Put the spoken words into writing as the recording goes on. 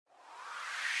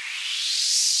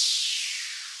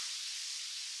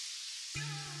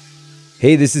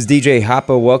Hey, this is DJ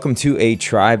Hoppa. Welcome to A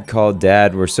Tribe Called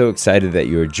Dad. We're so excited that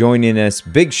you are joining us.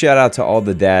 Big shout out to all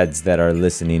the dads that are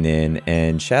listening in,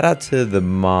 and shout out to the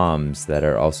moms that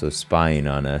are also spying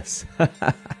on us.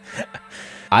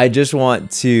 I just want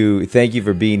to thank you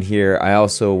for being here. I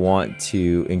also want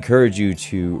to encourage you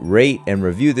to rate and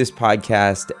review this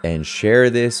podcast and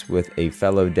share this with a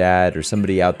fellow dad or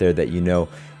somebody out there that you know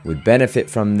would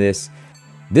benefit from this.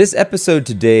 This episode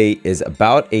today is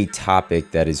about a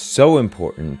topic that is so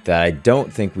important that I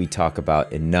don't think we talk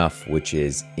about enough, which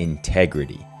is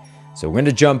integrity. So we're going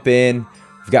to jump in.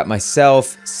 We've got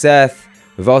myself, Seth.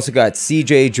 We've also got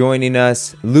CJ joining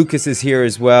us. Lucas is here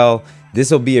as well.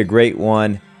 This will be a great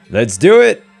one. Let's do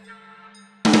it.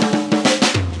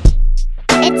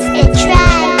 It's a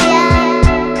tribe,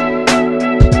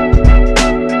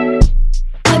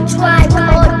 a tribe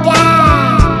called Dad.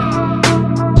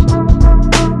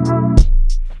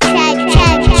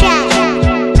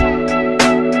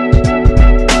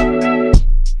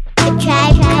 A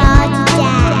tribe called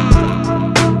Dad.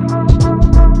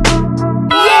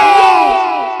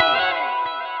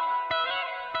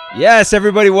 Yes,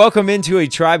 everybody, welcome into A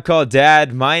Tribe Called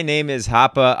Dad. My name is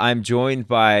Hoppa. I'm joined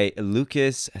by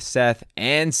Lucas, Seth,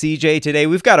 and CJ today.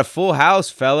 We've got a full house,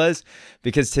 fellas,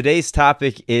 because today's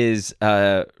topic is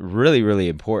really, really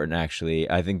important, actually.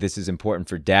 I think this is important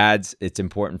for dads. It's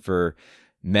important for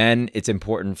men. It's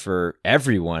important for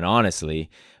everyone,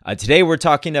 honestly. Today, we're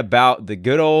talking about the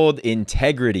good old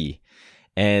integrity.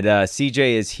 And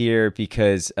CJ is here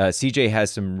because CJ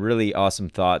has some really awesome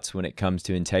thoughts when it comes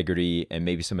to integrity and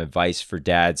maybe some advice for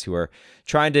dads who are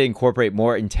trying to incorporate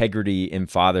more integrity in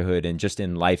fatherhood and just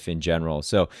in life in general.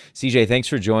 So CJ, thanks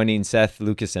for joining Seth,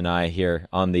 Lucas, and I here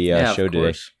on the show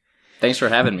today. Thanks for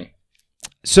having me.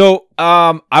 So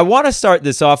I want to start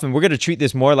this off, and we're going to treat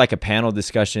this more like a panel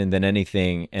discussion than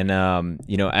anything. And,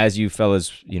 as you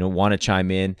fellas, want to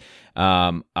chime in,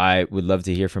 I would love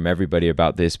to hear from everybody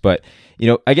about this. But,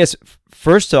 I guess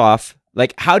first off,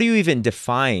 how do you even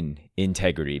define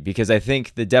integrity? Because I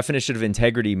think the definition of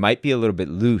integrity might be a little bit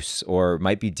loose or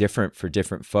might be different for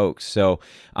different folks. So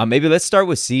maybe let's start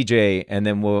with CJ, and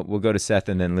then we'll go to Seth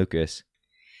and then Lucas.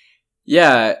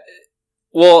 Yeah.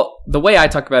 Well, the way I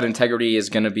talk about integrity is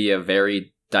going to be a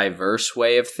very diverse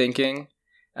way of thinking.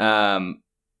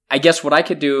 I guess what I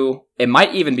could do, it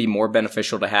might even be more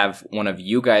beneficial to have one of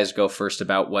you guys go first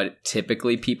about what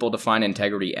typically people define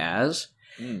integrity as.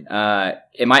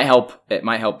 It might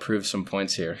help prove some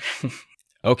points here.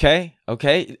 Okay.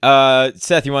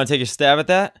 Seth, you want to take a stab at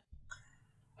that?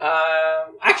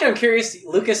 Actually, I'm curious,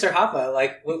 Lucas or Hoppa,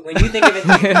 when you think of it,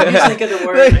 when you think of the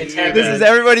word integrity. This is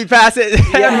everybody pass it.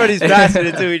 Yeah. Everybody's passing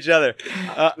it to each other.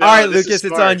 All right, Lucas,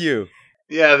 it's on you.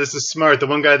 Yeah, this is smart. The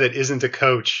one guy that isn't a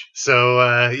coach. So,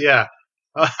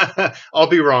 I'll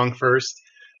be wrong first.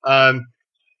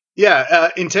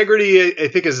 Integrity, I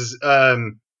think, is,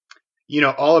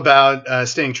 all about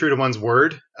staying true to one's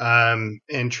word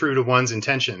and true to one's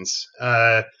intentions.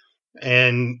 I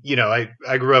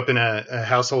grew up in a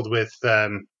household with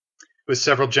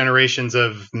several generations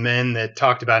of men that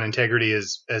talked about integrity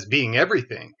as being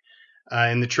everything.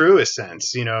 In the truest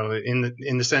sense, in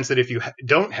the sense that if you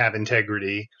don't have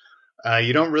integrity,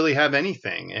 you don't really have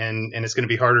anything, and it's going to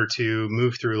be harder to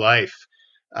move through life.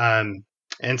 And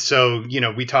so,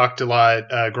 we talked a lot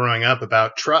growing up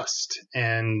about trust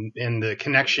and the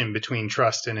connection between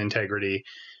trust and integrity.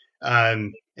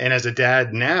 And as a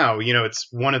dad now, it's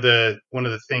one of the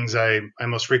things I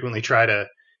most frequently try to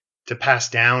pass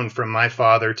down from my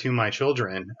father to my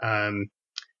children.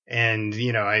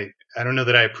 I don't know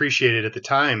that I appreciated at the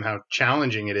time how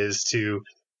challenging it is to,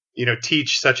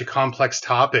 teach such a complex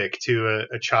topic to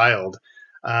a child.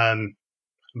 I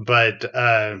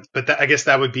guess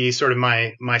that would be sort of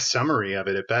my summary of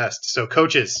it at best. So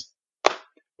coaches,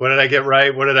 what did I get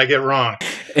right? What did I get wrong?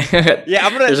 Yeah,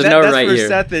 that's right for here.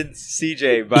 Seth and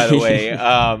CJ, by the way.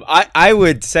 I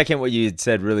would second what you had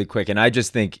said really quick. And I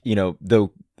just think, the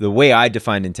way I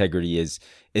define integrity is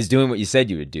doing what you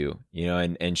said you would do,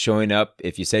 and showing up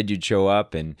if you said you'd show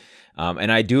up. And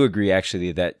I do agree,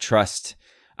 actually, that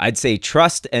I'd say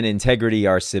trust and integrity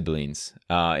are siblings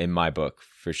in my book,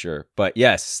 for sure. But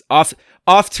yes, off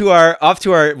to our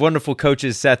wonderful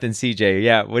coaches, Seth and CJ.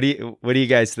 Yeah, what do you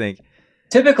guys think?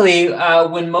 Typically,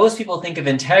 when most people think of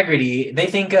integrity, they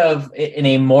think of it in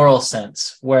a moral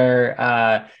sense, where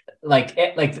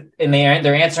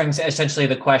they're answering essentially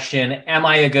the question, am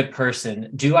I a good person?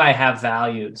 Do I have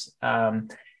values?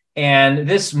 And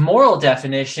this moral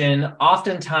definition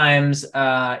oftentimes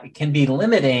can be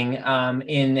limiting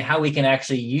in how we can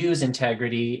actually use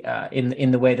integrity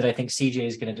in the way that I think CJ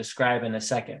is going to describe in a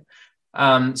second.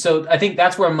 So I think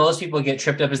that's where most people get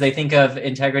tripped up, is they think of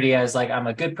integrity as like, I'm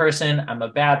a good person, I'm a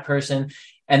bad person.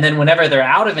 And then whenever they're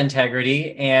out of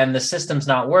integrity and the system's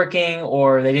not working,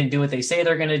 or they didn't do what they say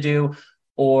they're going to do,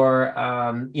 or,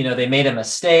 they made a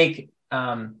mistake,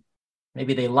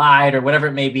 maybe they lied or whatever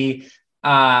it may be,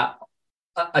 a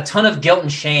ton of guilt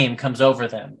and shame comes over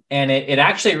them. And it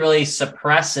actually really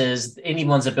suppresses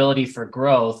anyone's ability for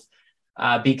growth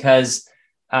because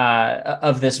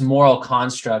of this moral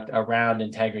construct around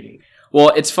integrity.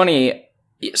 Well, it's funny,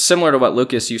 similar to what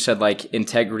Lucas, you said, like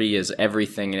integrity is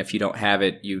everything. And if you don't have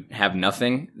it, you have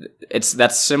nothing.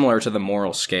 That's similar to the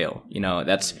moral scale.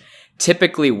 That's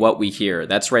typically what we hear.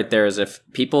 That's right there, as if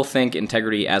people think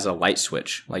integrity as a light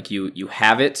switch, like you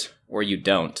have it or you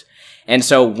don't. And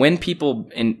so when people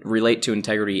relate to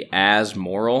integrity as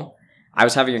moral, I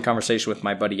was having a conversation with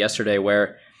my buddy yesterday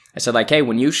where I said, like, hey,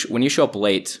 when you show up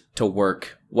late to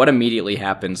work, what immediately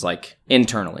happens, like,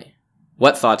 internally?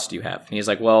 What thoughts do you have? And he's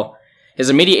like, well, his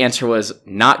immediate answer was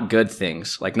not good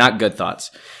things, like not good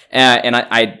thoughts. And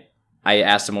I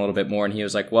asked him a little bit more, and he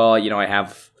was like, well, I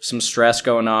have some stress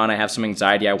going on. I have some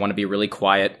anxiety. I want to be really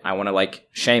quiet. I want to, like,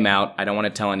 shame out. I don't want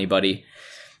to tell anybody.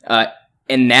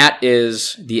 And that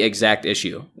is the exact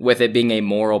issue with it being a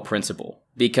moral principle.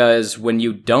 Because when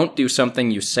you don't do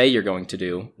something you say you're going to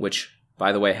do, which,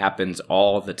 by the way, happens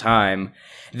all the time,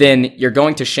 then you're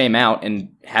going to shame out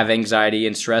and have anxiety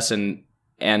and stress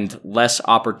and less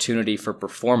opportunity for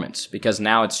performance. Because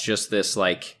now it's just this,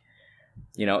 like,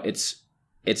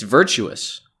 it's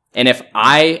virtuous. And if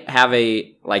I have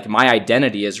my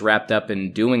identity is wrapped up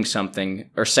in doing something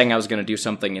or saying I was going to do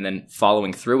something and then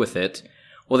following through with it,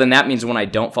 well, then that means when I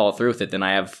don't follow through with it, then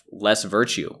I have less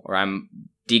virtue, or I'm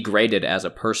degraded as a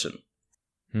person.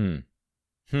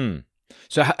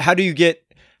 So how do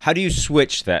you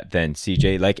switch that then,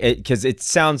 CJ? Like, because it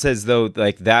sounds as though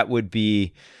like that would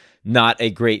be not a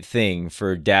great thing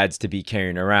for dads to be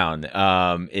carrying around,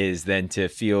 is then to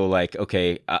feel like,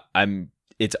 okay,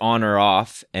 it's on or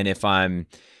off. And if I'm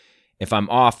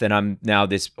off, then I'm now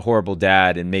this horrible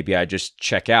dad, and maybe I just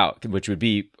check out, which would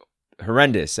be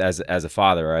horrendous as a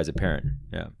father or as a parent.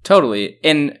 Yeah, totally.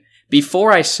 And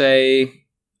before I say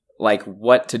like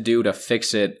what to do to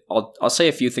fix it, I'll say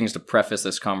a few things to preface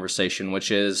this conversation,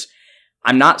 which is,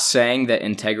 I'm not saying that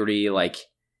integrity like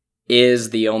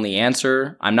is the only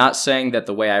answer. I'm not saying that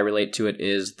the way I relate to it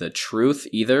is the truth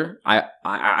either.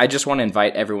 I just want to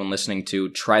invite everyone listening to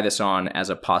try this on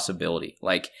as a possibility.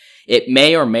 Like, it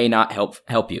may or may not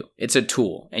help you. It's a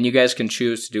tool, and you guys can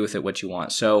choose to do with it what you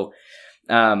want. So,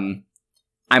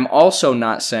 I'm also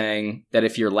not saying that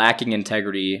if you're lacking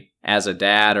integrity as a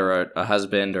dad or a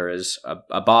husband or as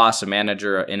a boss, a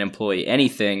manager, an employee,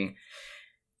 anything,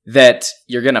 that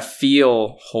you're going to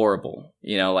feel horrible.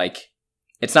 Like,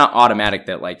 it's not automatic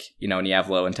that, like, when you have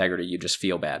low integrity, you just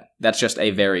feel bad. That's just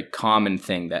a very common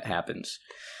thing that happens.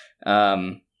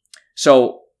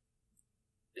 So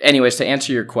anyways, to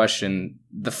answer your question,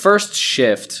 the first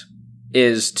shift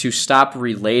is to stop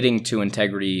relating to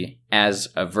integrity as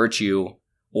a virtue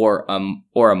or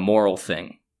a moral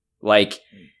thing. Like,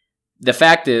 the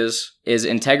fact is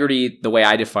integrity, the way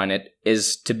I define it,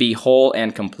 is to be whole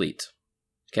and complete.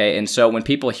 Okay. And so when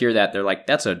people hear that, they're like,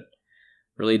 that's a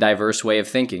really diverse way of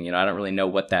thinking. I don't really know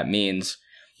what that means.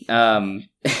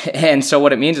 And so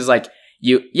what it means is like,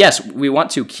 yes, we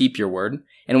want to keep your word.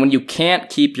 And when you can't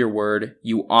keep your word,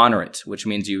 you honor it, which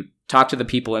means you talk to the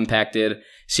people impacted,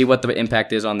 see what the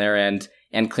impact is on their end,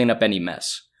 and clean up any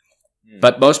mess.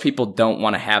 But most people don't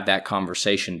want to have that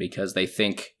conversation because they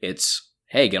think it's,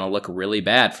 hey, going to look really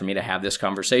bad for me to have this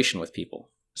conversation with people.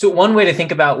 So one way to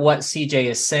think about what CJ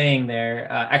is saying there,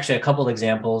 actually a couple of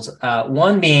examples.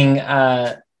 One being,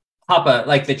 Papa,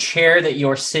 like the chair that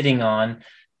you're sitting on.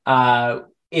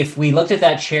 If we looked at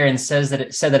that chair and said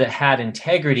that it had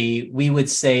integrity, we would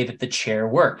say that the chair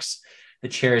works. The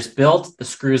chair is built, the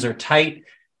screws are tight,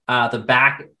 the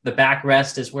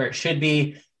backrest is where it should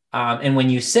be. And when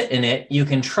you sit in it, you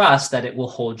can trust that it will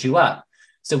hold you up.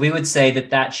 So we would say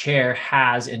that chair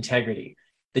has integrity.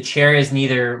 The chair is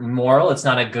neither moral, it's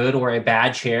not a good or a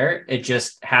bad chair. It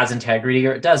just has integrity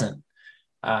or it doesn't.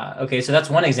 Okay, so that's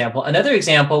one example. Another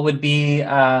example would be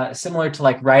similar to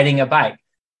like riding a bike.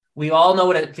 We all know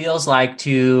what it feels like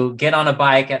to get on a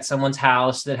bike at someone's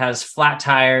house that has flat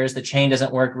tires, the chain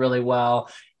doesn't work really well,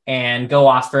 and go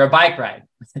off for a bike ride.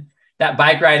 That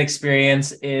bike ride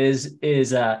experience is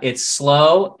it's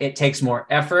slow. It takes more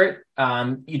effort.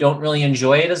 You don't really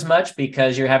enjoy it as much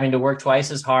because you're having to work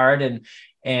twice as hard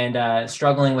and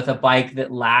struggling with a bike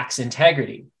that lacks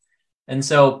integrity. And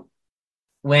so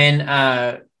when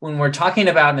we're talking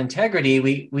about integrity,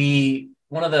 we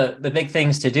one of the big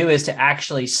things to do is to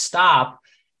actually stop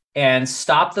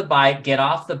the bike, get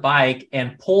off the bike,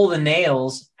 and pull the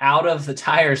nails out of the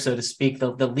tire, so to speak,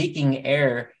 the leaking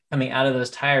air coming out of those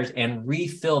tires, and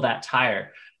refill that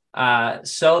tire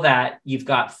so that you've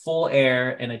got full air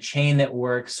and a chain that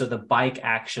works, so the bike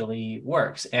actually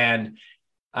works. And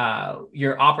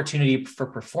your opportunity for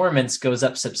performance goes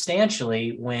up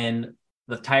substantially when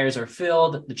the tires are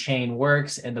filled, the chain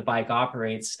works, and the bike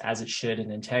operates as it should in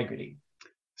integrity.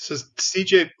 So,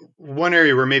 CJ, one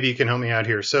area where maybe you can help me out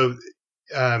here. So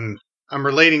I'm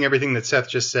relating everything that Seth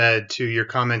just said to your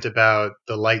comment about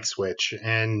the light switch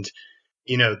and,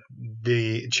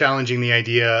 the challenging the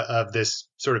idea of this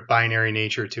sort of binary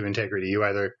nature to integrity. You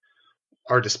either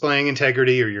are displaying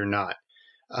integrity or you're not.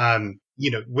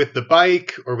 With the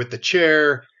bike or with the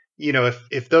chair,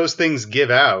 if those things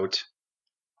give out,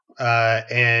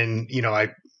 and, I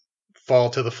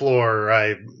fall to the floor, or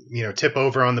I, tip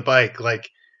over on the bike, like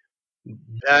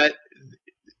that,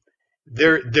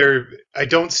 I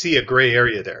don't see a gray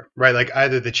area there, right? Like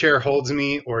either the chair holds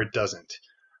me or it doesn't.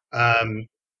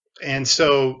 And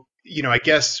so, I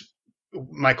guess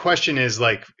my question is,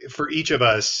 like, for each of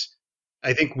us,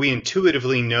 I think we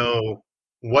intuitively know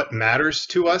what matters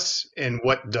to us and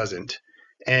what doesn't.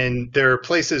 And there are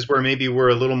places where maybe we're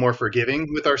a little more forgiving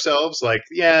with ourselves. Like,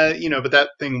 yeah, but that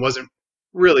thing wasn't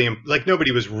really, like,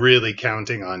 nobody was really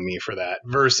counting on me for that,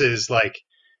 versus like,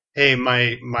 hey,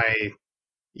 I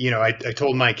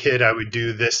told my kid I would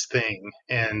do this thing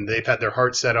and they've had their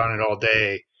heart set on it all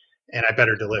day and I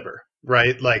better deliver,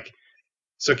 right? Like,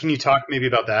 so can you talk maybe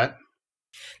about that?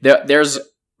 There's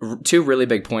two really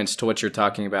big points to what you're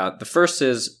talking about. The first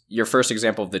is your first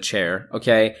example of the chair.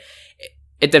 Okay.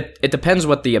 It depends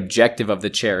what the objective of the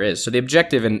chair is. So the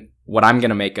objective in what I'm going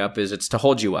to make up is it's to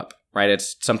hold you up, right?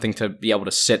 It's something to be able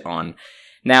to sit on.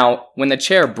 Now, when the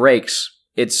chair breaks,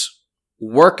 its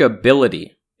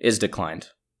workability is declined,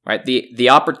 right? The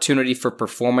opportunity for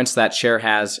performance that chair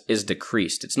has is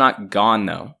decreased. It's not gone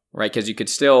though, right? Because you could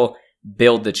still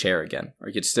build the chair again, or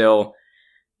you could still,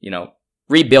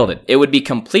 rebuild it. It would be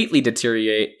completely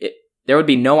deteriorate. There would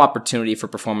be no opportunity for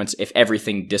performance if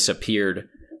everything disappeared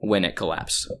when it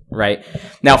collapsed, right?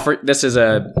 Now,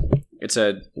 it's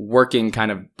a working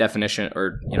kind of definition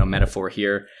or metaphor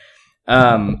here,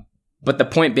 but the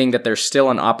point being that there's still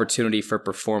an opportunity for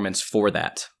performance for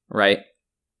that, right?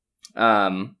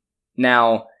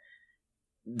 Now,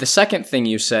 the second thing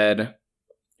you said,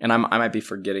 and I might be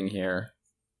forgetting here.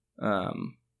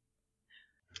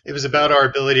 It was about our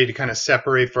ability to kind of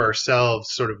separate for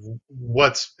ourselves sort of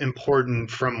what's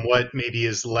important from what maybe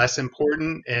is less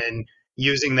important, and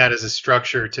using that as a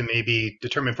structure to maybe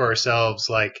determine for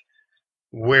ourselves, like,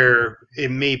 where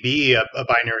it may be a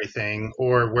binary thing,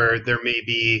 or where there may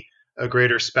be a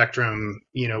greater spectrum,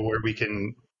 where we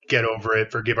can get over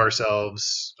it, forgive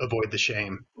ourselves, avoid the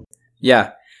shame.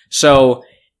 Yeah. So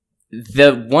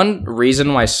the one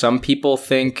reason why some people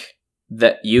think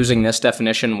that using this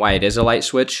definition, why it is a light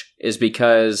switch, is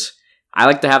because I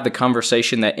like to have the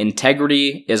conversation that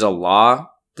integrity is a law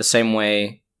the same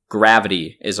way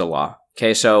gravity is a law.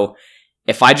 Okay, so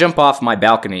if I jump off my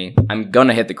balcony, I'm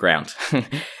gonna hit the ground.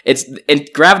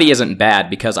 Gravity isn't bad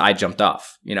because I jumped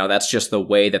off. That's just the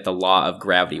way that the law of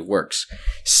gravity works.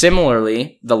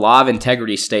 Similarly, the law of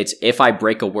integrity states if I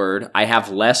break a word, I have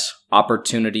less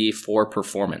opportunity for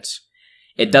performance.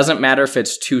 It doesn't matter if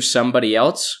it's to somebody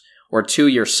else or to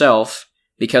yourself,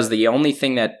 because the only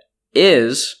thing that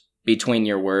is between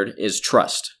your word is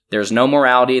trust. There's no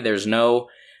morality, there's no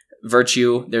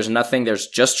virtue, there's nothing, there's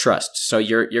just trust. So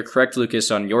you're correct, Lucas,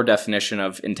 on your definition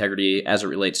of integrity as it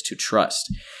relates to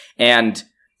trust. And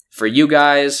for you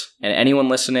guys and anyone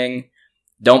listening,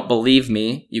 don't believe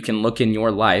me, you can look in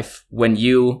your life when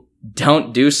you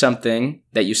don't do something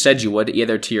that you said you would,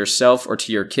 either to yourself or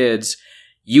to your kids,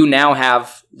 you now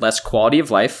have less quality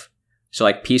of life. So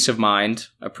like peace of mind,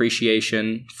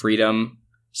 appreciation, freedom,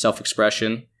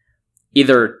 self-expression,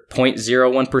 either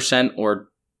 0.01% or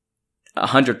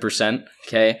 100%,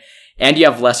 okay? And you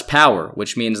have less power,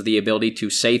 which means the ability to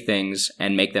say things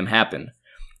and make them happen.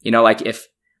 Like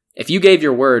if you gave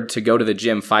your word to go to the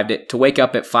gym to wake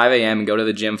up at 5 a.m. and go to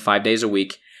the gym 5 days a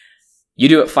week, you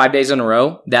do it 5 days in a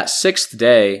row, that sixth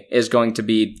day is going to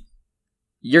be,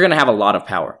 you're going to have a lot of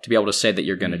power to be able to say that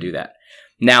you're going to do that.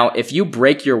 Now, if you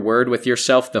break your word with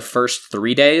yourself the first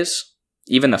 3 days,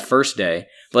 even the first day,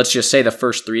 let's just say the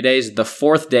first 3 days, the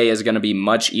fourth day is going to be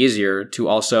much easier to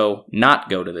also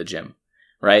not go to the gym,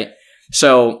 right?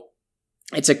 So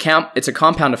it's a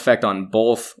compound effect on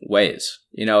both ways.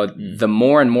 The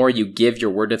more and more you give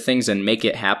your word to things and make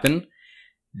it happen,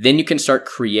 then you can start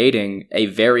creating a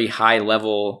very high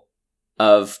level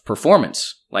of performance.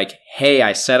 Like, hey,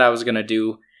 I said I was going to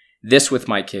do this with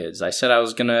my kids. I said I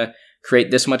was going to create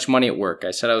this much money at work.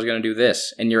 I said I was going to do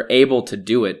this. And you're able to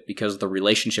do it because the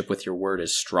relationship with your word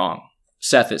is strong.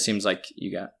 Seth, it seems like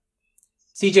you got.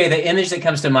 CJ, the image that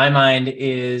comes to my mind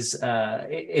is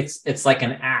it's like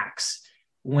an axe.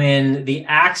 When the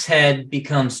axe head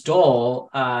becomes dull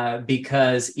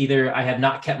because either I have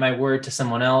not kept my word to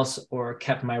someone else or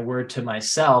kept my word to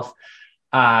myself,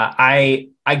 I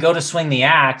go to swing the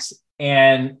axe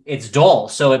and it's dull,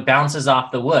 so it bounces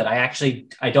off the wood.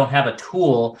 I don't have a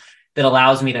tool that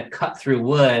allows me to cut through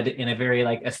wood in a very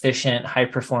like efficient, high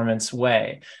performance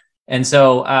way. And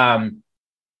so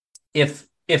if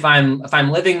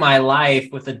I'm living my life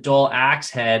with a dull axe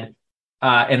head,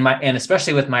 and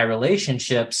especially with my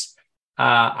relationships,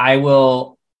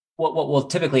 what will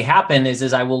typically happen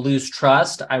is I will lose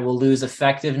trust. I will lose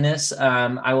effectiveness.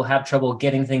 I will have trouble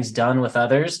getting things done with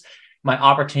others. My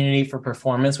opportunity for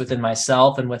performance within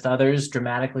myself and with others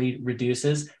dramatically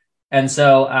reduces. And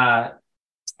so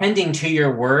tending to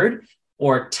your word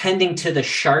or tending to the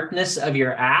sharpness of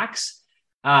your axe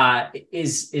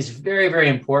is very, very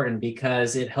important,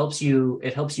 because it helps you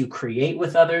create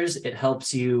with others. It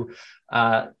helps you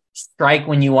strike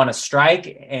when you want to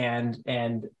strike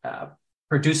and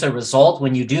produce a result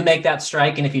when you do make that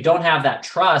strike. And if you don't have that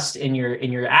trust in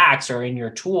your axe or in your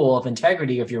tool of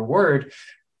integrity of your word,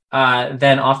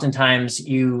 then oftentimes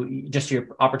your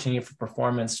opportunity for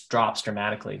performance drops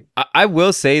dramatically. I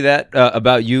will say that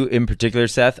about you in particular,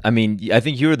 Seth. I mean, I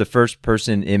think you were the first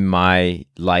person in my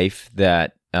life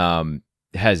that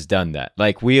has done that.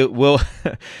 Like you'll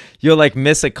like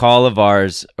miss a call of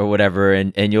ours or whatever,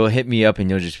 and you'll hit me up and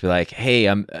you'll just be like, hey,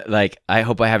 I'm like, I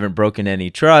hope I haven't broken any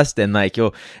trust. And like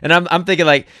I'm thinking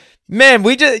like, man,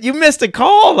 you missed a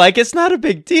call. Like, it's not a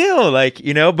big deal. Like,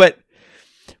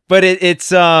 but it's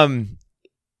something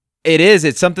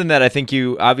that I think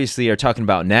you obviously are talking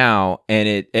about now,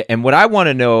 and what I want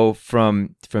to know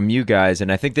from you guys,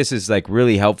 and I think this is like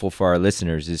really helpful for our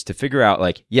listeners, is to figure out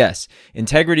like, yes,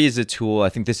 integrity is a tool. I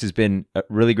think this has been a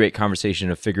really great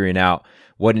conversation of figuring out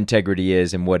what integrity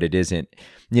is and what it isn't.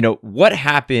 What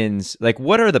happens, like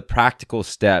what are the practical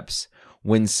steps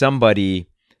when somebody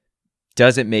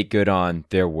doesn't make good on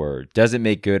their word, doesn't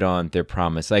make good on their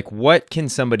promise? Like, what can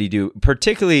somebody do,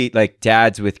 particularly like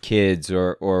dads with kids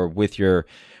or with your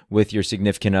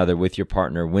significant other, with your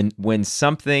partner, when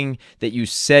something that you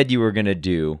said you were going to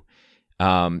do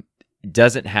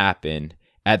doesn't happen?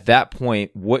 At that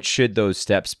point, what should those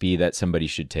steps be that somebody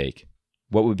should take?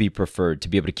 What would be preferred to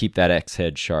be able to keep that axe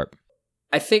head sharp?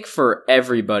 I think for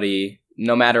everybody,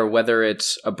 no matter whether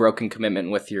it's a broken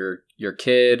commitment with your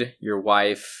kid, your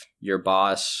wife, your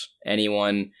boss,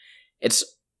 anyone, it's,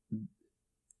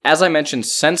 as I mentioned,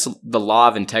 since the law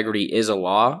of integrity is a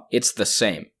law, it's the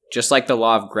same. Just like the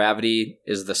law of gravity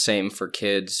is the same for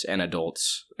kids and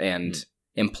adults and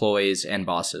employees and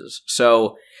bosses.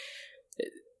 So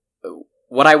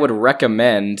what I would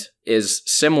recommend is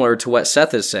similar to what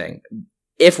Seth is saying.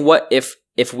 If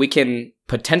we can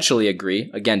potentially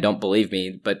agree, again, don't believe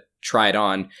me, but try it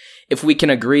on. If we can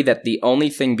agree that the only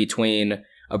thing between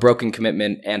a broken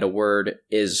commitment and a word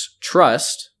is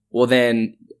trust, well,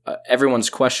 then everyone's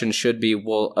question should be,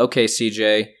 well, okay,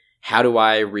 CJ, how do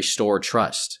I restore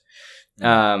trust?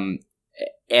 And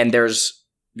there's,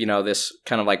 this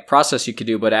kind of like process you could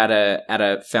do, but at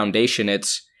a foundation,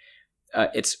 it's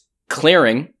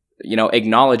clearing,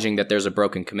 acknowledging that there's a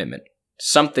broken commitment.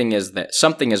 Something is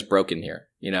broken here,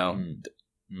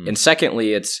 And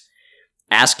secondly, it's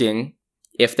asking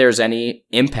if there's any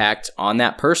impact on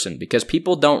that person, because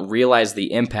people don't realize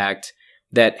the impact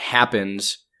that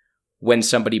happens when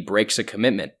somebody breaks a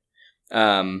commitment.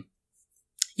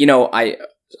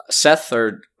 Seth,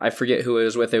 or I forget who it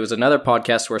was with, it was another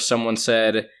podcast where someone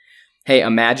said, hey,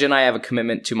 imagine I have a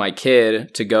commitment to my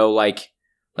kid to go, like,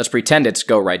 let's pretend it's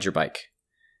go ride your bike.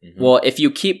 Mm-hmm. Well, if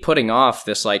you keep putting off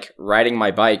this, like, riding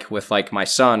my bike with, like, my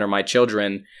son or my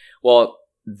children, well,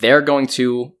 they're going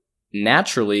to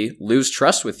naturally lose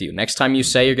trust with you. Next time you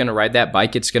say you're going to ride that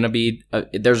bike, it's going to be,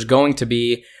 there's going to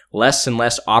be less and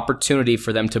less opportunity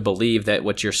for them to believe that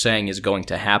what you're saying is going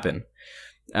to happen.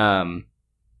 And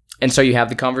so you have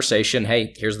the conversation,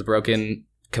 hey, here's the broken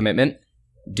commitment.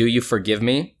 Do you forgive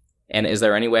me? And is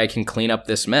there any way I can clean up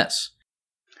this mess?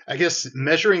 I guess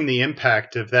measuring the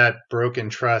impact of that broken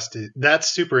trust,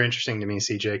 that's super interesting to me,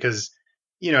 CJ, because,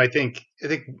 I think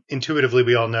intuitively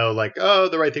we all know, like, oh,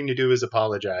 the right thing to do is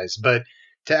apologize. But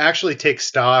to actually take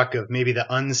stock of maybe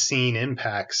the unseen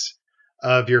impacts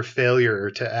of your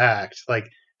failure to act, like,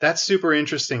 that's super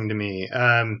interesting to me.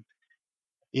 And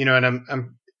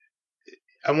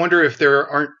I wonder if there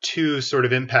aren't two sort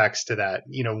of impacts to that.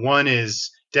 One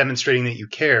is demonstrating that you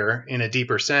care in a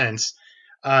deeper sense,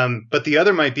 but the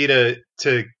other might be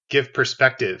to give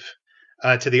perspective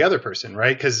to the other person,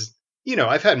 right? Because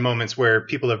I've had moments where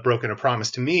people have broken a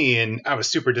promise to me, and I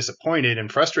was super disappointed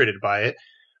and frustrated by it.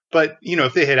 But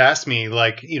if they had asked me,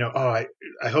 like, oh,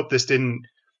 I hope this didn't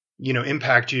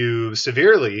impact you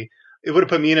severely, it would have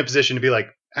put me in a position to be like,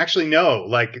 actually, no,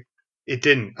 like it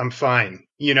didn't. I'm fine,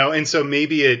 and so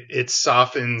maybe it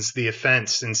softens the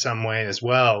offense in some way as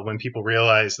well when people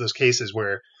realize those cases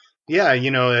where, yeah,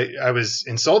 I was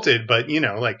insulted, but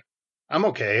like I'm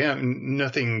okay.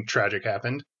 Nothing tragic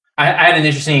happened. I had an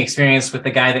interesting experience with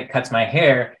the guy that cuts my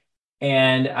hair,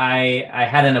 and I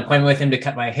had an appointment with him to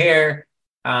cut my hair.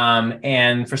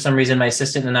 And for some reason, my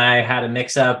assistant and I had a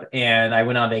mix up, and I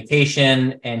went on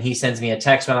vacation, and he sends me a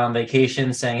text while I'm on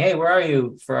vacation saying, "Hey, where are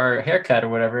you for our haircut or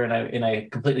whatever?" And I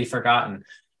completely forgotten.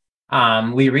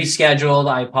 We rescheduled.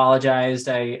 I apologized.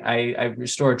 I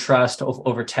restored trust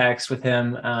over text with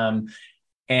him.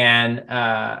 And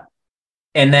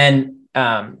then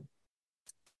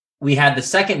we had the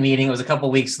second meeting. It was a couple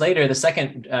of weeks later, the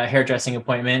second hairdressing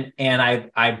appointment, and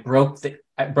I broke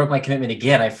my commitment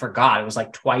again. I forgot. It was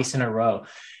like twice in a row,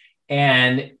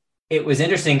 and it was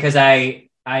interesting because I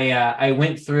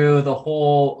went through the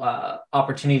whole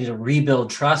opportunity to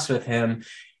rebuild trust with him,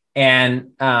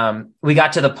 and we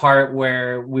got to the part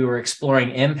where we were exploring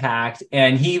impact,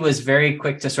 and he was very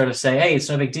quick to sort of say, "Hey, it's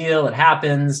no big deal. It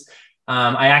happens."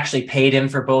 I actually paid him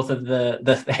for both of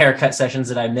the haircut sessions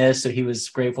that I missed, so he was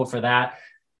grateful for that.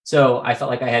 So I felt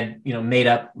like I had, made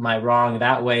up my wrong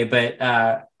that way. But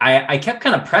I kept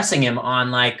kind of pressing him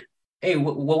on like, "Hey,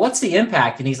 well, what's the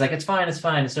impact?" And he's like, it's fine.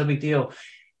 It's no big deal."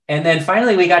 And then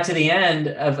finally we got to the end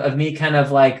of me kind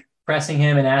of like pressing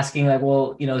him and asking like,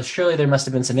 "Well, surely there must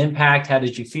have been some impact. How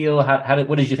did you feel?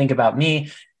 What did you think about me?"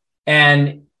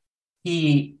 And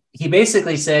he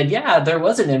basically said, "Yeah, there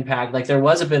was an impact. Like there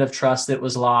was a bit of trust that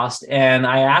was lost." And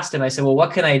I asked him, I said, "Well,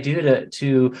 what can I do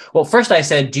to well, first I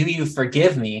said, do you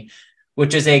forgive me?"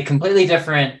 Which is a completely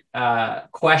different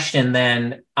question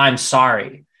than "I'm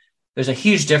sorry." There's a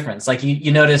huge difference. Like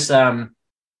you notice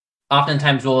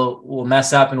oftentimes we'll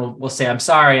mess up and we'll say, "I'm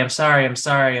sorry, I'm sorry, I'm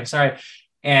sorry, I'm sorry."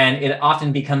 And it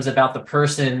often becomes about the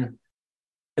person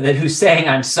who's saying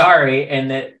 "I'm sorry," and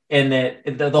that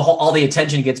the whole, all the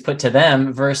attention gets put to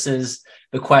them versus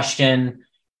the question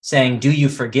saying, "Do you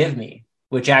forgive me?"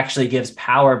 which actually gives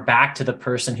power back to the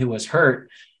person who was hurt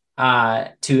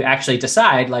to actually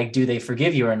decide, like, do they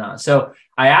forgive you or not? So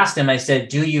I asked him, I said,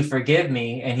 "Do you forgive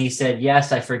me?" And he said,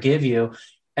 "Yes, I forgive you."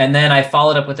 And then I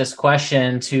followed up with this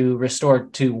question to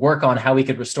work on how we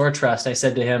could restore trust. I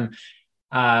said to him,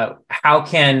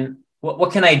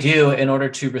 what can I do in order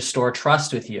to restore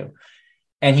trust with you?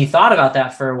 And he thought about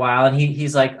that for a while, and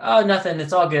he's like, "Oh, nothing.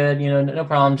 It's all good. No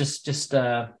problem. Just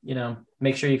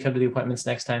make sure you come to the appointments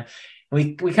next time."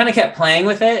 And we kind of kept playing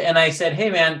with it. And I said,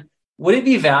 "Hey, man, would it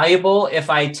be valuable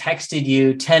if I texted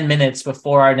you 10 minutes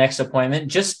before our next appointment,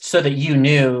 just so that you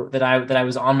knew that I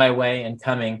was on my way and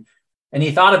coming?" And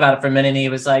he thought about it for a minute, and he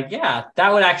was like, "Yeah,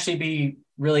 that would actually be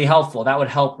really helpful. That would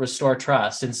help restore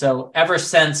trust." And so ever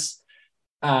since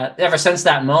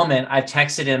that moment, I've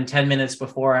texted him 10 minutes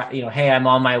before, "Hey, I'm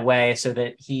on my way," so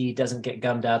that he doesn't get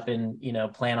gummed up and,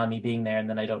 plan on me being there and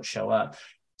then I don't show up.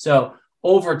 So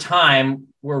over time,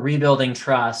 we're rebuilding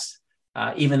trust,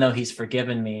 even though he's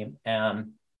forgiven me.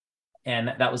 And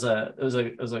that was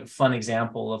a fun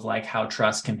example of like how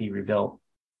trust can be rebuilt.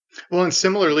 Well, and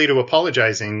similarly to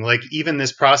apologizing, like even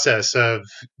this process of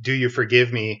 "do you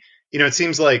forgive me?" It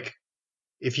seems like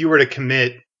if you were to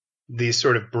commit these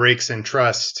sort of breaks in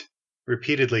trust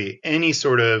repeatedly, any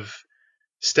sort of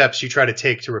steps you try to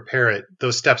take to repair it,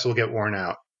 those steps will get worn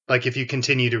out. Like if you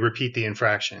continue to repeat the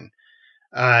infraction.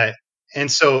 And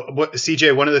so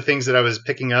CJ, one of the things that I was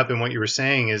picking up in what you were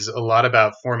saying is a lot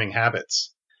about forming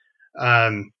habits.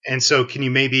 And so can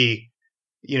you maybe,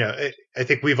 I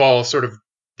think we've all sort of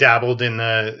dabbled in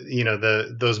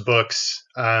those books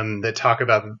that talk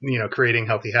about, creating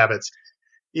healthy habits.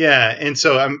 Yeah, and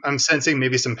so I'm sensing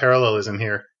maybe some parallelism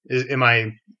here. Am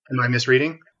I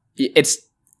misreading? It's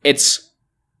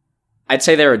I'd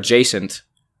say they're adjacent,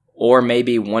 or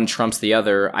maybe one trumps the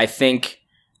other. I think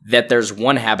that there's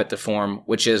one habit to form,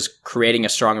 which is creating a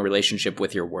strong relationship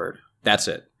with your word. That's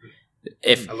it.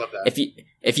 I love that.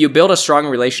 If you build a strong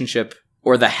relationship,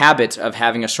 or the habit of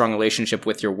having a strong relationship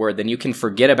with your word, then you can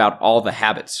forget about all the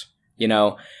habits.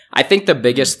 I think the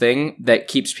biggest thing that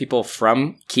keeps people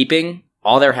from keeping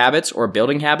all their habits or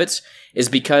building habits is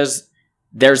because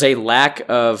there's a lack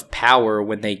of power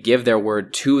when they give their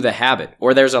word to the habit,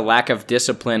 or there's a lack of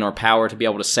discipline or power to be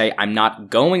able to say, I'm not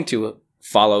going to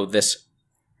follow this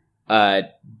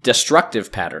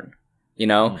destructive pattern,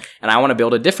 and I want to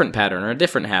build a different pattern or a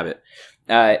different habit,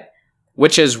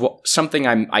 which is something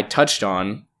I touched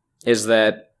on, is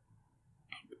that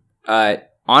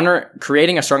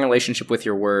creating a strong relationship with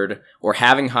your word or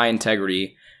having high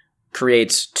integrity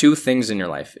creates two things in your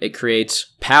life. It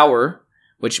creates power,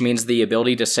 which means the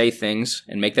ability to say things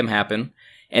and make them happen.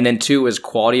 And then 2 is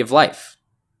quality of life.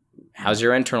 How's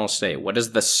your internal state? What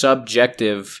is the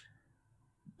subjective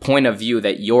point of view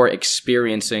that you're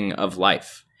experiencing of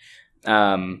life?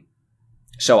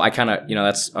 So I kind of,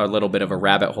 that's a little bit of a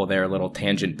rabbit hole there, a little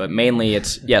tangent, but mainly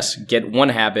it's, yes, get one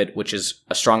habit, which is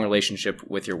a strong relationship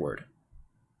with your word.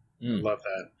 Love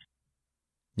that.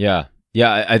 Yeah.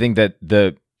 Yeah. I think that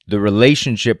the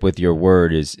relationship with your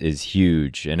word is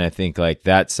huge. And I think like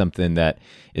that's something that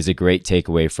is a great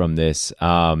takeaway from this.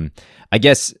 I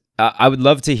guess I would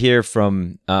love to hear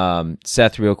from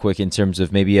Seth real quick in terms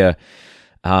of maybe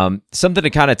something to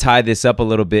kind of tie this up a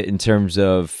little bit in terms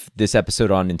of this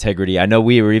episode on integrity. I know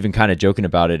we were even kind of joking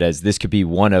about it as this could be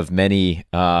one of many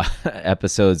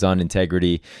episodes on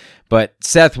integrity. But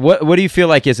Seth, what do you feel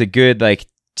like is a good like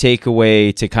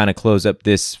takeaway to kind of close up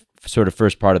this sort of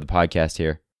first part of the podcast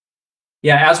here?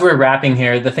 Yeah, as we're wrapping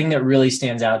here, the thing that really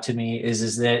stands out to me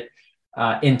is that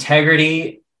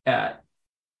integrity,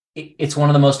 it's one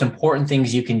of the most important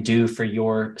things you can do for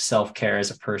your self-care as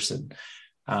a person.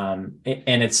 And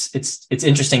it's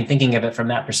interesting thinking of it from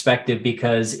that perspective,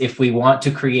 because if we want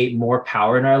to create more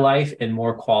power in our life and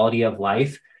more quality of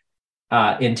life,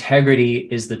 integrity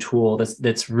is the tool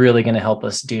that's really going to help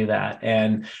us do that.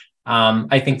 And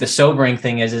I think the sobering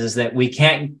thing is that we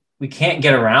can't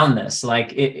get around this.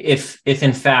 Like if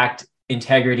in fact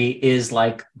integrity is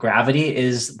like gravity,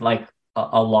 is like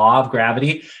a law of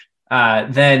gravity,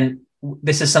 then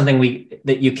this is something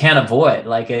that you can't avoid.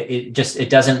 Like it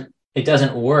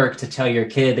doesn't work to tell your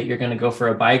kid that you're going to go for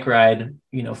a bike ride,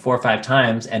 4 or 5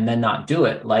 times and then not do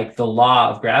it. Like the law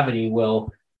of gravity the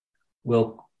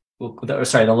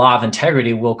law of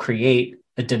integrity will create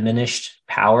a diminished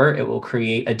power. It will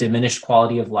create a diminished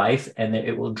quality of life, and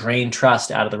it will drain trust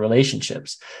out of the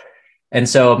relationships. And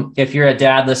so if you're a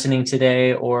dad listening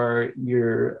today, or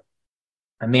you're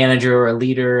a manager or a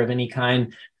leader of any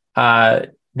kind,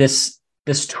 this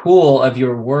tool of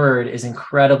your word is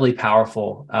incredibly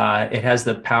powerful. It has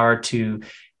the power to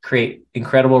create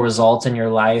incredible results in your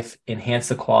life, enhance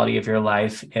the quality of your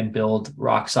life, and build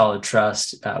rock solid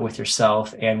trust with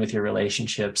yourself and with your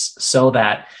relationships, so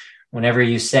that whenever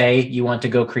you say you want to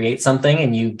go create something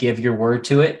and you give your word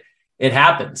to it, it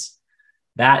happens.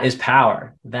 That is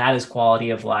power. That is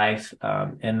quality of life.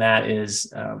 And that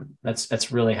is,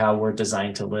 that's really how we're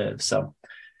designed to live. So.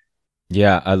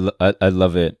 Yeah, I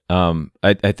love it.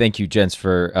 I thank you, gents,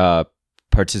 for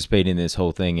participating in this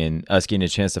whole thing and us getting a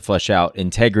chance to flesh out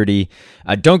integrity.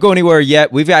 Don't go anywhere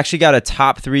yet. We've actually got a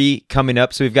top 3 coming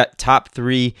up. So we've got top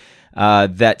 3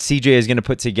 that CJ is going to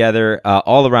put together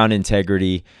all around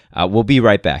integrity. We'll be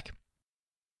right back.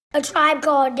 A Tribe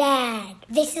Called Dad.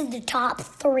 This is the top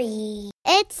 3.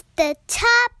 It's the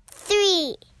top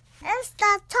 3. It's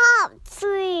the top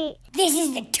 3. This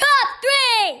is the top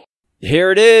 3.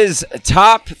 Here it is,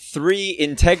 top 3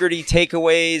 integrity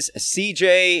takeaways.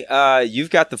 CJ, you've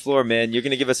got the floor, man. You're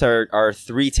going to give us our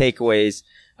 3 takeaways.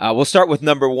 We'll start with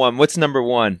number 1. What's number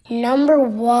 1? Number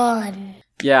 1.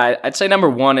 Yeah, I'd say number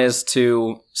 1 is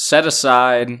to set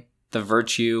aside the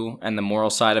virtue and the moral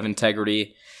side of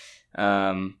integrity.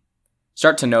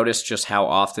 Start to notice just how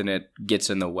often it gets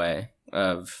in the way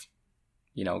of,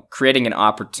 creating an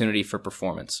opportunity for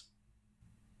performance.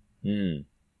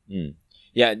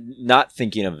 Yeah, not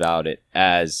thinking about it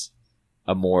as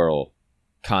a moral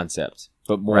concept,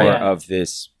 but more of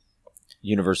this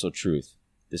universal truth,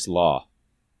 this law.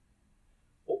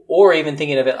 Or even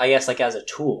thinking of it, I guess, like as a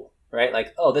tool, right?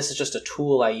 Like, oh, this is just a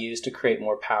tool I use to create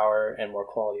more power and more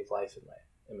quality of life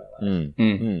in my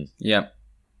life. Yeah.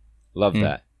 Love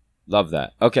that. Love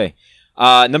that. Okay.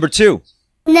 Number 2.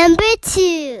 Number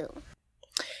 2.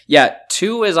 Yeah,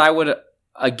 2 is, I would,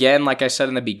 again, like I said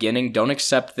in the beginning, don't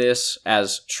accept this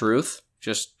as truth.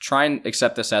 Just try and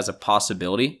accept this as a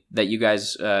possibility that you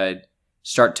guys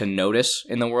start to notice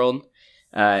in the world.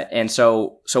 And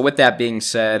so with that being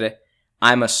said,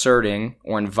 I'm asserting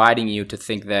or inviting you to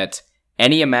think that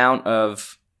any amount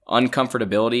of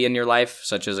uncomfortability in your life,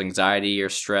 such as anxiety or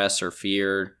stress or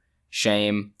fear,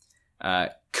 shame,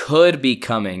 could be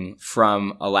coming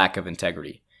from a lack of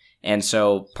integrity. And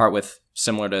so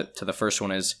similar to the first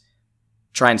one is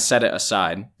try and set it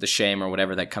aside, the shame or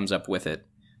whatever that comes up with it,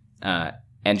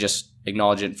 and just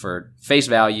acknowledge it for face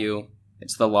value.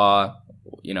 It's the law.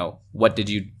 What did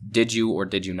you or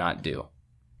did you not do?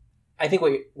 I think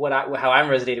how I'm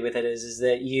resonated with it is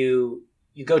that you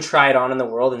go try it on in the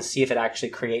world and see if it actually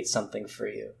creates something for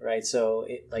you, right? So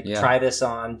try this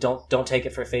on. Don't take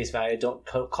it for face value. Don't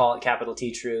call it capital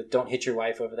T truth. Don't hit your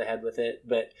wife over the head with it.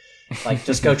 But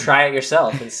just go try it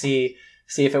yourself and see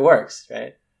if it works,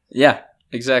 right? Yeah,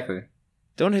 exactly.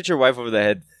 Don't hit your wife over the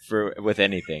head with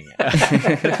anything.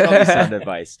 That's probably sound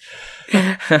advice.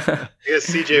 I guess,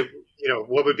 CJ,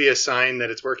 what would be a sign that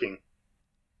it's working?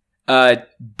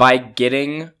 By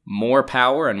getting more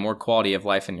power and more quality of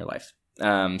life in your life.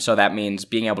 So that means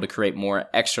being able to create more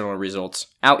external results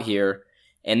out here,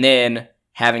 and then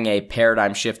having a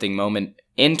paradigm shifting moment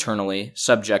internally,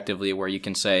 subjectively, where you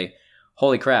can say,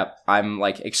 holy crap, I'm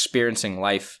experiencing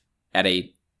life at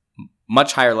a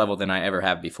much higher level than I ever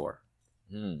have before.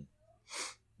 And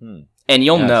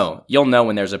you'll know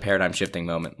when there's a paradigm shifting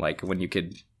moment, when you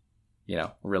could,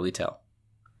 really tell.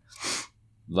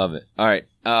 Love it. All right.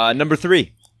 Number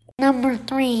 3.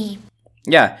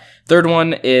 Yeah. Third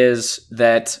one is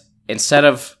that instead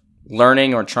of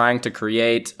learning or trying to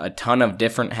create a ton of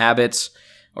different habits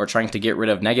or trying to get rid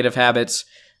of negative habits,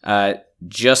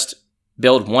 just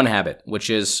build one habit, which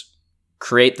is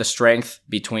create the strength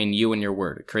between you and your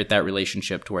word. Create that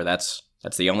relationship to where that's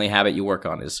the only habit you work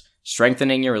on, is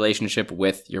strengthening your relationship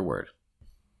with your word.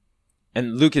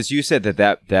 And Lucas, you said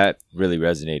that really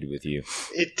resonated with you.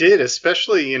 It did,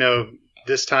 especially,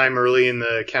 this time early in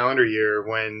the calendar year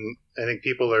when I think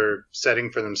people are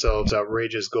setting for themselves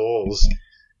outrageous goals.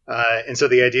 And so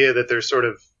the idea that there's sort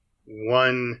of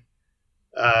one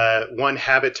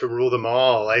habit to rule them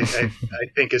all, I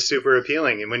think is super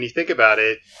appealing. And when you think about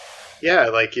it, yeah,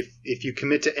 if you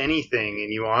commit to anything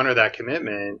and you honor that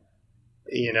commitment,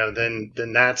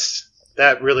 then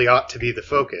that really ought to be the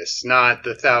focus, not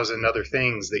the 1,000 other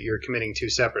things that you're committing to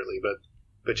separately,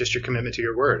 but just your commitment to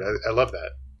your word. I love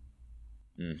that.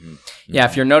 Mm-hmm. Yeah,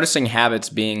 if you're noticing habits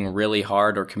being really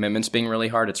hard or commitments being really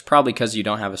hard, it's probably because you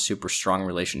don't have a super strong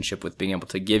relationship with being able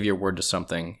to give your word to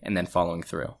something and then following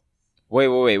through.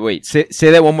 Wait. Say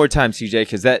that one more time,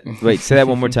 CJ, say that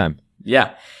one more time.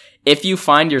 Yeah. If you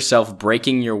find yourself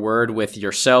breaking your word with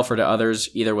yourself or to others,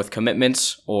 either with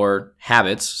commitments or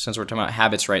habits, since we're talking about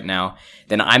habits right now,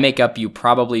 then I make up you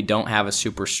probably don't have a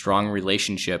super strong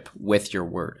relationship with your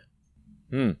word.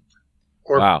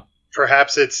 Or wow.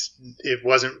 Perhaps it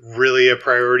wasn't really a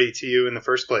priority to you in the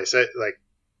first place.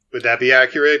 Would that be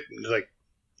accurate?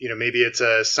 Maybe it's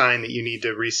a sign that you need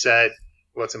to reset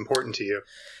what's important to you.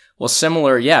 Well,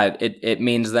 similar, yeah. It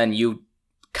means then you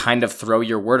kind of throw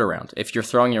your word around. If you're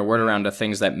throwing your word around to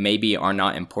things that maybe are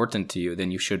not important to you,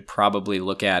 then you should probably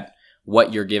look at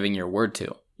what you're giving your word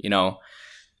to.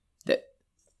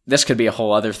 This could be a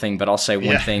whole other thing, but I'll say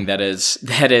one thing that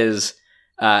is,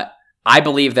 I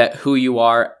believe that who you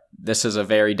are, this is a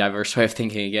very diverse way of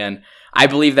thinking again. I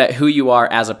believe that who you are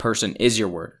as a person is your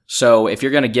word. So if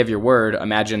you're going to give your word,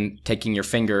 imagine taking your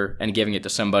finger and giving it to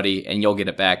somebody and you'll get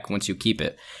it back once you keep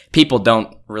it. People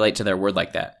don't relate to their word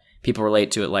like that. People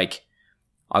relate to it like,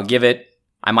 I'll give it,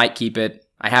 I might keep it,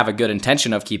 I have a good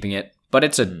intention of keeping it, but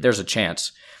there's a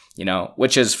chance,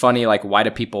 which is funny. Why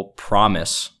do people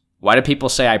promise? Why do people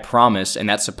say I promise and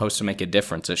that's supposed to make a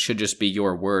difference? It should just be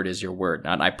your word is your word,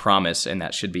 not I promise, and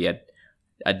that should be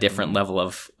a different level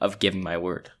of giving my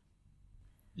word.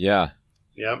 Yeah.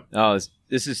 Yep. Oh,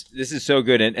 this is so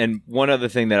good. And one other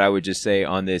thing that I would just say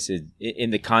on this is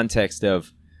in the context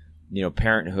of,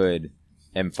 parenthood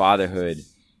and fatherhood,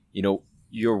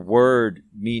 your word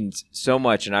means so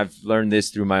much. And I've learned this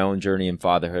through my own journey in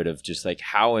fatherhood of just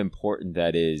how important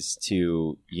that is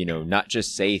to, not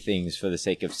just say things for the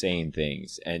sake of saying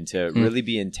things, and to really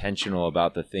be intentional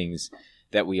about the things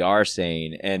that we are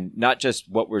saying, and not just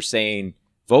what we're saying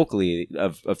vocally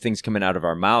of things coming out of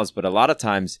our mouths, but a lot of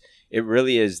times it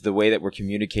really is the way that we're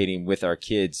communicating with our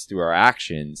kids through our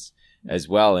actions as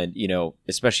well. And,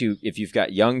 especially if you've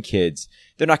got young kids,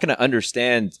 they're not going to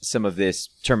understand some of this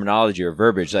terminology or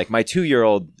verbiage. Like my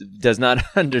 2-year-old does not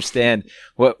understand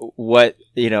what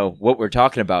we're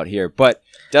talking about here, but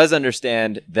does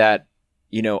understand that,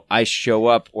 I show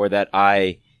up, or that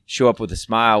I show up with a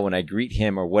smile when I greet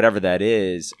him, or whatever that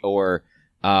is, or,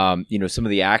 some of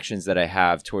the actions that I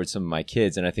have towards some of my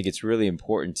kids. And I think it's really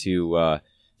important to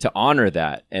honor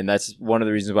that. And that's one of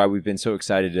the reasons why we've been so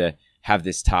excited to have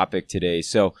this topic today.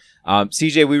 So,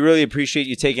 CJ, we really appreciate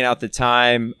you taking out the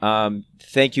time.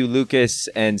 Thank you, Lucas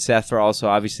and Seth, for also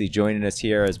obviously joining us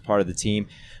here as part of the team.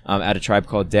 at A Tribe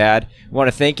Called Dad. We want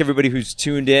to thank everybody who's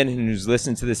tuned in and who's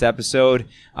listened to this episode.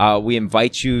 We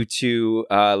invite you to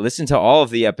listen to all of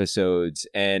the episodes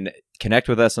and connect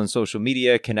with us on social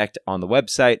media, connect on the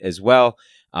website as well.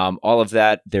 All of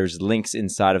that, there's links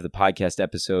inside of the podcast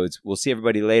episodes. We'll see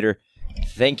everybody later.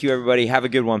 Thank you, everybody. Have a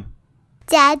good one.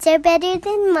 Dads are better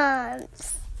than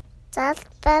moms. Dads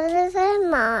better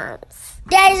than moms.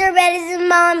 Dads are better than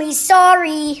mommies.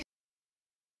 Sorry.